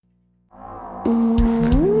Welcome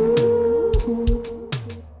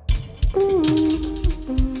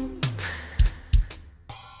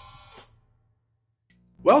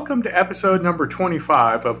to episode number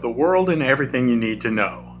 25 of The World and Everything You Need to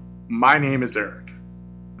Know. My name is Eric.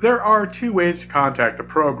 There are two ways to contact the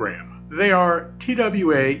program. They are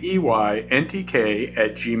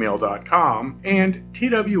twaeyntk@gmail.com and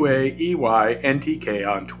twaeyntk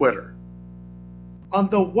on Twitter. On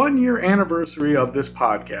the 1-year anniversary of this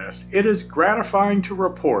podcast, it is gratifying to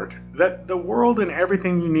report that The World and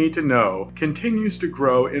Everything You Need to Know continues to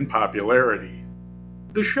grow in popularity.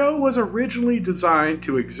 The show was originally designed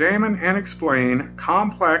to examine and explain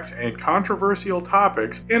complex and controversial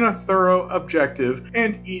topics in a thorough, objective,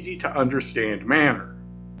 and easy-to-understand manner.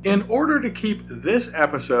 In order to keep this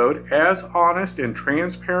episode as honest and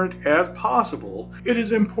transparent as possible, it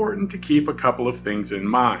is important to keep a couple of things in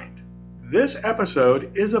mind. This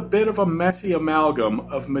episode is a bit of a messy amalgam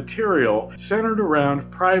of material centered around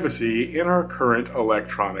privacy in our current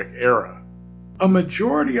electronic era. A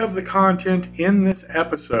majority of the content in this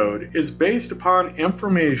episode is based upon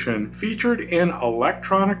information featured in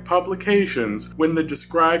electronic publications when the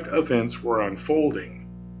described events were unfolding.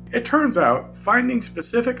 It turns out finding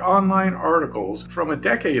specific online articles from a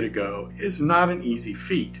decade ago is not an easy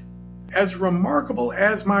feat. As remarkable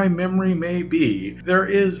as my memory may be, there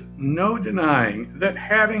is no denying that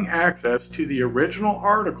having access to the original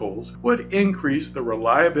articles would increase the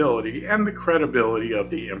reliability and the credibility of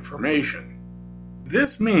the information.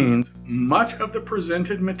 This means much of the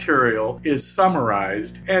presented material is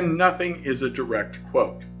summarized and nothing is a direct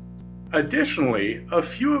quote. Additionally, a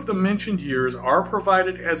few of the mentioned years are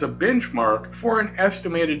provided as a benchmark for an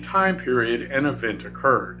estimated time period an event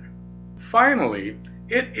occurred. Finally,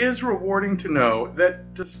 it is rewarding to know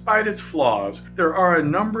that despite its flaws, there are a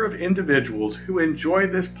number of individuals who enjoy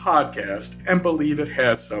this podcast and believe it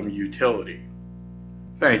has some utility.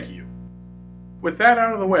 Thank you. With that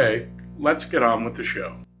out of the way, let's get on with the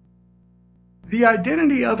show. The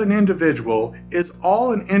identity of an individual is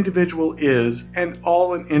all an individual is and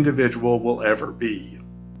all an individual will ever be.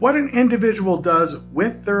 What an individual does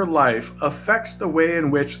with their life affects the way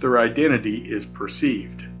in which their identity is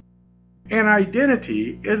perceived. An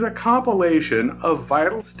identity is a compilation of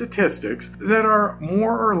vital statistics that are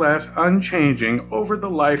more or less unchanging over the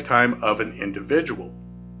lifetime of an individual.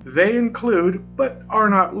 They include, but are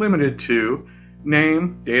not limited to,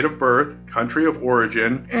 name, date of birth, country of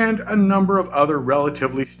origin, and a number of other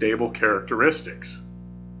relatively stable characteristics.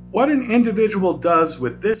 What an individual does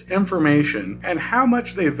with this information and how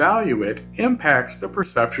much they value it impacts the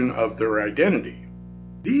perception of their identity.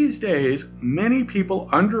 These days, many people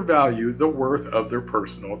undervalue the worth of their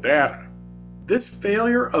personal data. This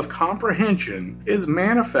failure of comprehension is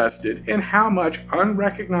manifested in how much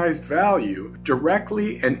unrecognized value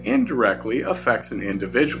directly and indirectly affects an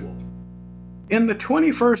individual. In the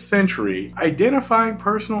 21st century, identifying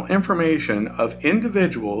personal information of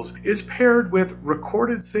individuals is paired with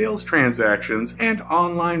recorded sales transactions and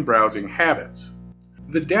online browsing habits.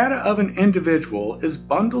 The data of an individual is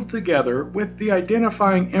bundled together with the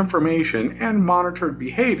identifying information and monitored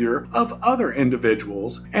behavior of other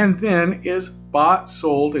individuals and then is bought,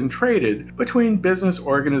 sold, and traded between business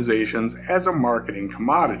organizations as a marketing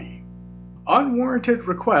commodity. Unwarranted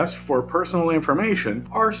requests for personal information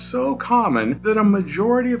are so common that a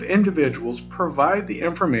majority of individuals provide the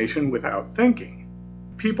information without thinking.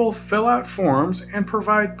 People fill out forms and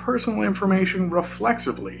provide personal information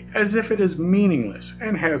reflexively, as if it is meaningless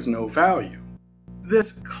and has no value.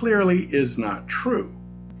 This clearly is not true.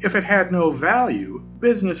 If it had no value,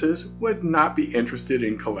 businesses would not be interested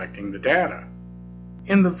in collecting the data.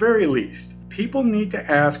 In the very least, people need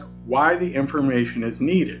to ask why the information is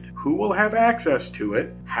needed, who will have access to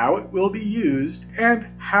it, how it will be used, and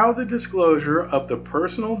how the disclosure of the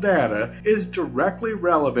personal data is directly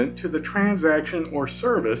relevant to the transaction or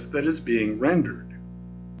service that is being rendered.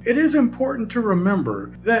 It is important to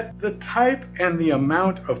remember that the type and the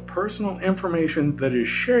amount of personal information that is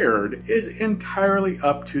shared is entirely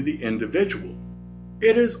up to the individual.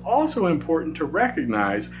 It is also important to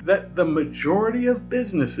recognize that the majority of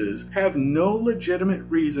businesses have no legitimate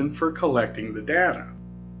reason for collecting the data.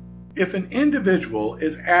 If an individual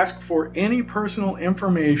is asked for any personal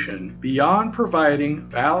information beyond providing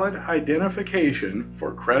valid identification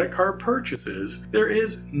for credit card purchases, there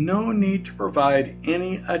is no need to provide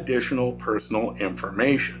any additional personal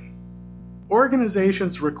information.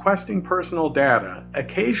 Organizations requesting personal data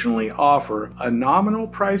occasionally offer a nominal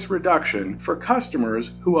price reduction for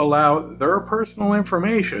customers who allow their personal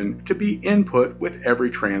information to be input with every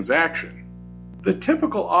transaction. The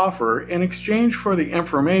typical offer in exchange for the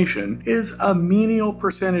information is a menial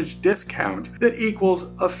percentage discount that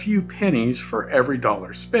equals a few pennies for every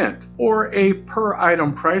dollar spent, or a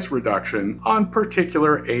per-item price reduction on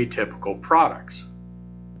particular atypical products.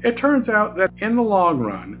 It turns out that in the long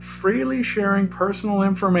run, freely sharing personal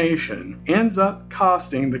information ends up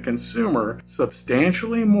costing the consumer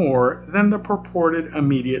substantially more than the purported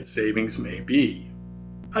immediate savings may be.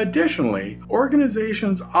 Additionally,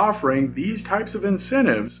 organizations offering these types of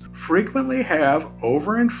incentives frequently have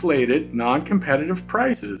overinflated, non-competitive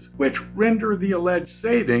prices, which render the alleged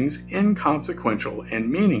savings inconsequential and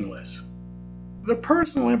meaningless. The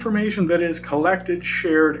personal information that is collected,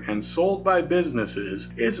 shared, and sold by businesses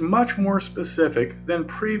is much more specific than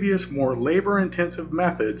previous, more labor-intensive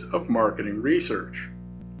methods of marketing research.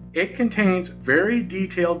 It contains very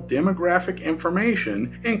detailed demographic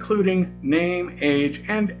information, including name, age,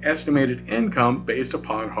 and estimated income based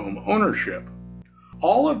upon home ownership.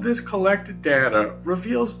 All of this collected data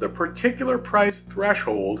reveals the particular price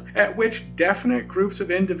threshold at which definite groups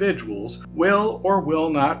of individuals will or will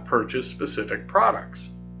not purchase specific products.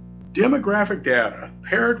 Demographic data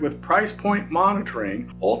paired with price point monitoring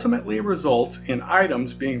ultimately results in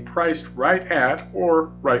items being priced right at or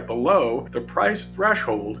right below the price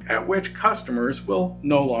threshold at which customers will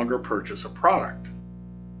no longer purchase a product.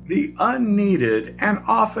 The unneeded and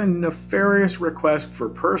often nefarious request for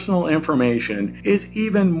personal information is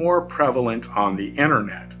even more prevalent on the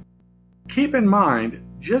internet. Keep in mind,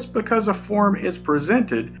 just because a form is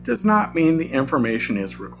presented does not mean the information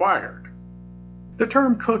is required. The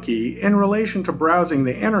term cookie in relation to browsing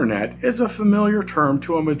the internet is a familiar term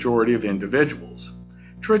to a majority of individuals.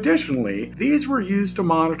 Traditionally, these were used to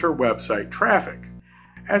monitor website traffic.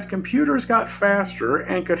 As computers got faster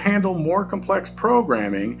and could handle more complex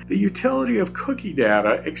programming, the utility of cookie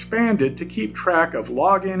data expanded to keep track of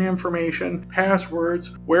login information,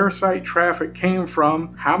 passwords, where site traffic came from,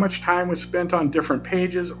 how much time was spent on different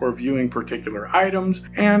pages or viewing particular items,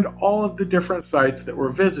 and all of the different sites that were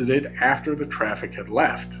visited after the traffic had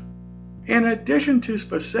left. In addition to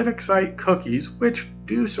specific site cookies, which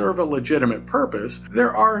do serve a legitimate purpose,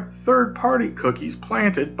 there are third-party cookies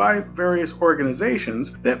planted by various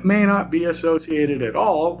organizations that may not be associated at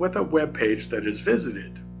all with a web page that is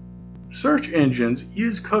visited. Search engines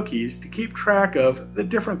use cookies to keep track of the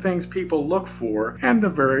different things people look for and the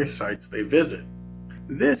various sites they visit.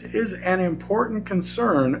 This is an important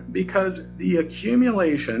concern because the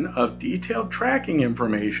accumulation of detailed tracking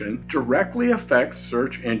information directly affects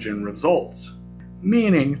search engine results,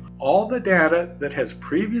 meaning all the data that has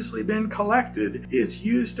previously been collected is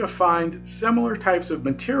used to find similar types of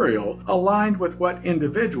material aligned with what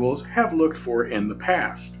individuals have looked for in the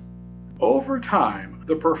past. Over time,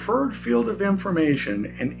 the preferred field of information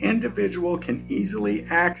an individual can easily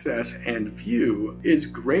access and view is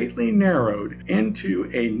greatly narrowed into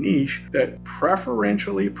a niche that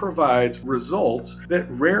preferentially provides results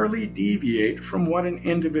that rarely deviate from what an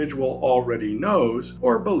individual already knows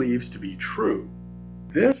or believes to be true.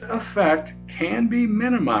 This effect can be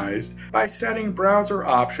minimized by setting browser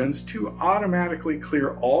options to automatically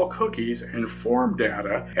clear all cookies and form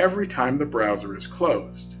data every time the browser is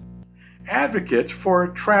closed. Advocates for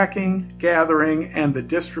tracking, gathering, and the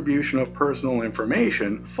distribution of personal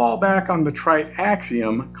information fall back on the trite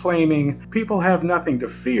axiom claiming people have nothing to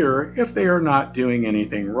fear if they are not doing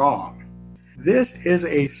anything wrong. This is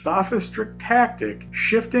a sophistry tactic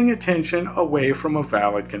shifting attention away from a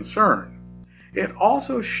valid concern. It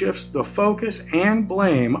also shifts the focus and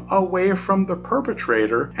blame away from the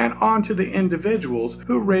perpetrator and onto the individuals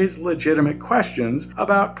who raise legitimate questions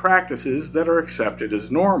about practices that are accepted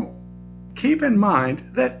as normal. Keep in mind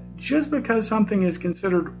that just because something is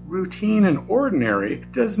considered routine and ordinary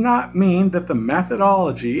does not mean that the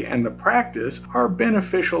methodology and the practice are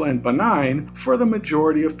beneficial and benign for the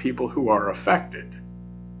majority of people who are affected.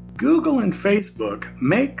 Google and Facebook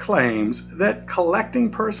make claims that collecting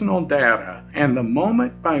personal data and the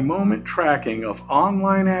moment-by-moment tracking of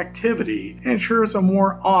online activity ensures a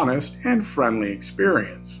more honest and friendly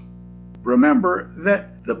experience. Remember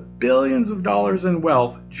that the billions of dollars in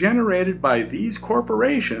wealth generated by these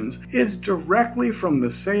corporations is directly from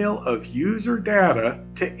the sale of user data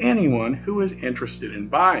to anyone who is interested in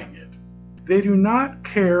buying it. They do not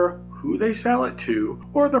care who they sell it to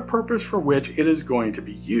or the purpose for which it is going to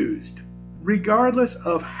be used. Regardless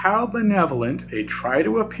of how benevolent they try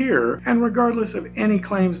to appear, and regardless of any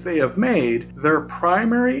claims they have made, their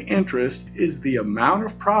primary interest is the amount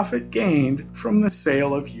of profit gained from the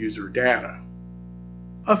sale of user data.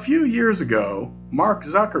 A few years ago, Mark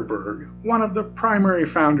Zuckerberg, one of the primary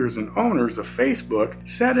founders and owners of Facebook,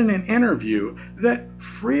 said in an interview that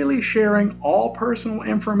freely sharing all personal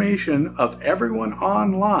information of everyone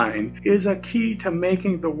online is a key to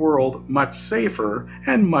making the world much safer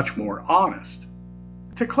and much more honest.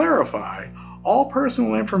 To clarify, all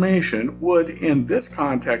personal information would in this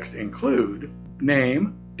context include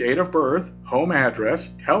name, date of birth, home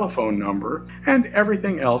address, telephone number, and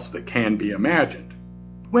everything else that can be imagined.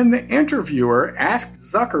 When the interviewer asked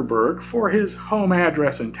Zuckerberg for his home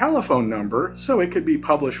address and telephone number so it could be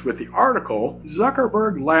published with the article,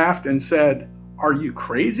 Zuckerberg laughed and said, "Are you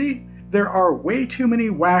crazy? There are way too many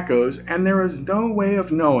wackos and there is no way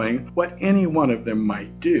of knowing what any one of them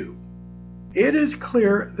might do." It is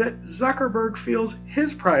clear that Zuckerberg feels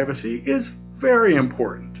his privacy is very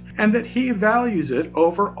important and that he values it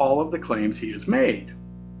over all of the claims he has made.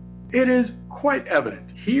 It is quite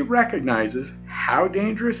evident he recognizes how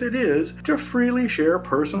dangerous it is to freely share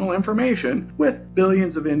personal information with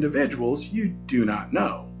billions of individuals you do not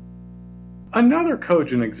know. Another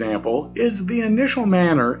cogent example is the initial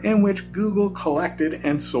manner in which Google collected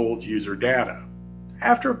and sold user data.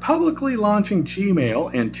 After publicly launching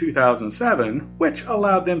Gmail in 2007, which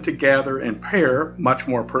allowed them to gather and pair much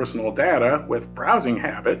more personal data with browsing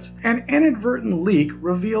habits, an inadvertent leak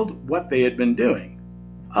revealed what they had been doing.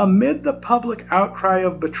 Amid the public outcry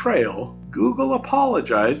of betrayal, Google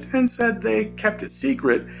apologized and said they kept it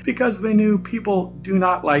secret because they knew people do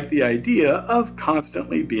not like the idea of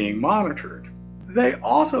constantly being monitored. They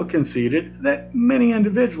also conceded that many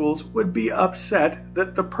individuals would be upset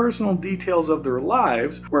that the personal details of their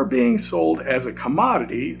lives were being sold as a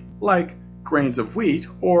commodity, like grains of wheat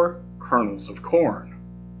or kernels of corn.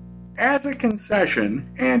 As a concession,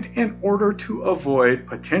 and in order to avoid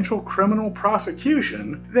potential criminal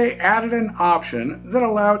prosecution, they added an option that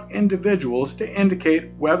allowed individuals to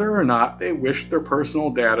indicate whether or not they wished their personal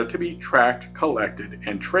data to be tracked, collected,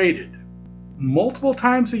 and traded. Multiple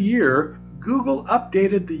times a year, Google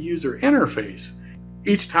updated the user interface.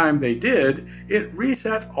 Each time they did, it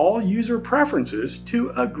reset all user preferences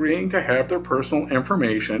to agreeing to have their personal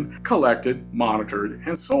information collected, monitored,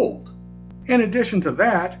 and sold. In addition to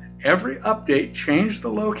that, every update changed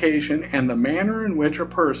the location and the manner in which a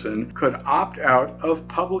person could opt out of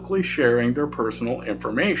publicly sharing their personal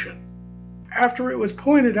information. After it was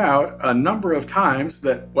pointed out a number of times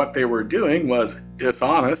that what they were doing was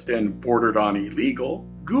dishonest and bordered on illegal,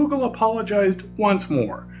 Google apologized once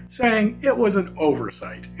more, saying it was an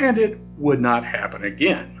oversight and it would not happen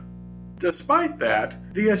again. Despite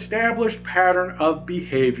that, the established pattern of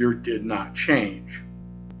behavior did not change.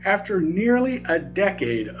 After nearly a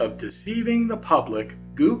decade of deceiving the public,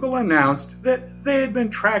 Google announced that they had been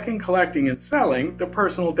tracking, collecting, and selling the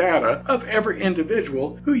personal data of every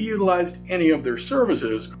individual who utilized any of their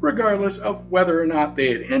services, regardless of whether or not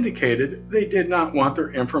they had indicated they did not want their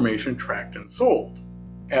information tracked and sold.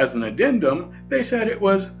 As an addendum, they said it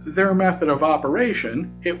was their method of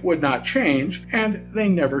operation, it would not change, and they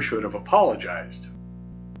never should have apologized.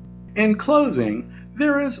 In closing,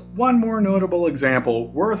 there is one more notable example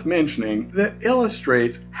worth mentioning that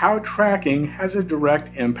illustrates how tracking has a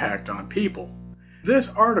direct impact on people. This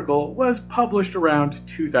article was published around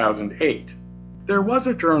 2008. There was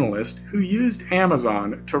a journalist who used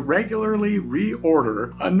Amazon to regularly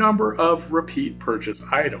reorder a number of repeat purchase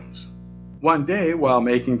items. One day, while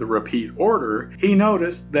making the repeat order, he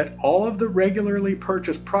noticed that all of the regularly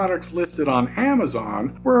purchased products listed on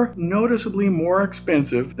Amazon were noticeably more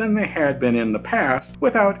expensive than they had been in the past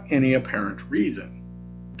without any apparent reason.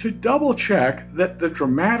 To double-check that the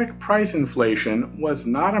dramatic price inflation was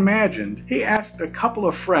not imagined, he asked a couple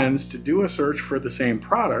of friends to do a search for the same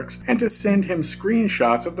products and to send him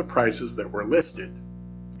screenshots of the prices that were listed.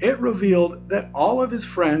 It revealed that all of his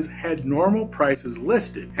friends had normal prices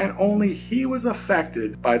listed, and only he was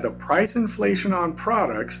affected by the price inflation on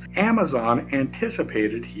products Amazon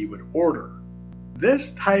anticipated he would order.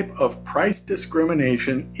 This type of price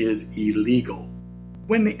discrimination is illegal.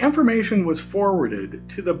 When the information was forwarded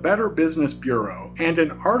to the Better Business Bureau and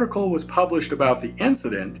an article was published about the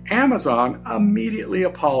incident, Amazon immediately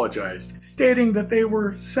apologized, stating that they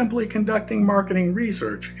were simply conducting marketing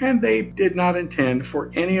research and they did not intend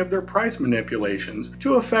for any of their price manipulations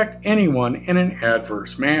to affect anyone in an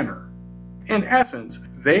adverse manner. In essence,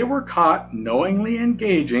 they were caught knowingly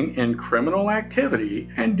engaging in criminal activity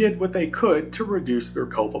and did what they could to reduce their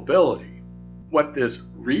culpability. What this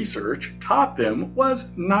research taught them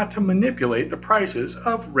was not to manipulate the prices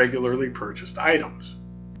of regularly purchased items.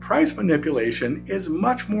 price manipulation is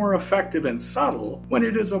much more effective and subtle when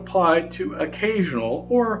it is applied to occasional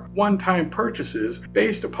or one-time purchases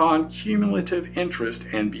based upon cumulative interest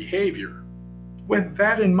and behavior. With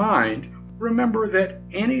that in mind, remember that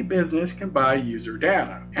any business can buy user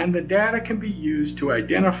data, and the data can be used to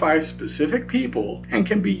identify specific people and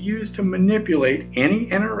can be used to manipulate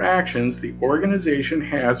any interactions the organization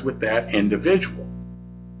has with that individual.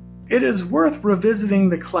 It is worth revisiting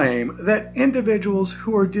the claim that individuals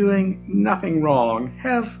who are doing nothing wrong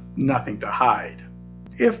have nothing to hide.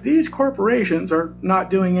 If these corporations are not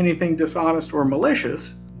doing anything dishonest or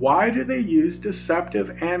malicious, why do they use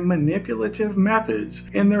deceptive and manipulative methods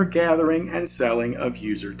in their gathering and selling of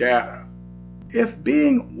user data? If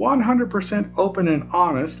being 100% open and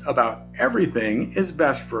honest about everything is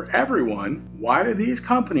best for everyone, why do these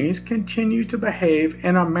companies continue to behave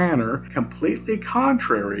in a manner completely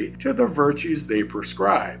contrary to the virtues they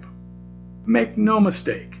prescribe? Make no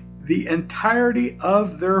mistake, the entirety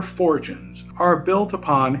of their fortunes are built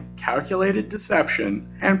upon calculated deception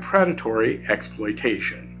and predatory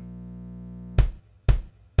exploitation.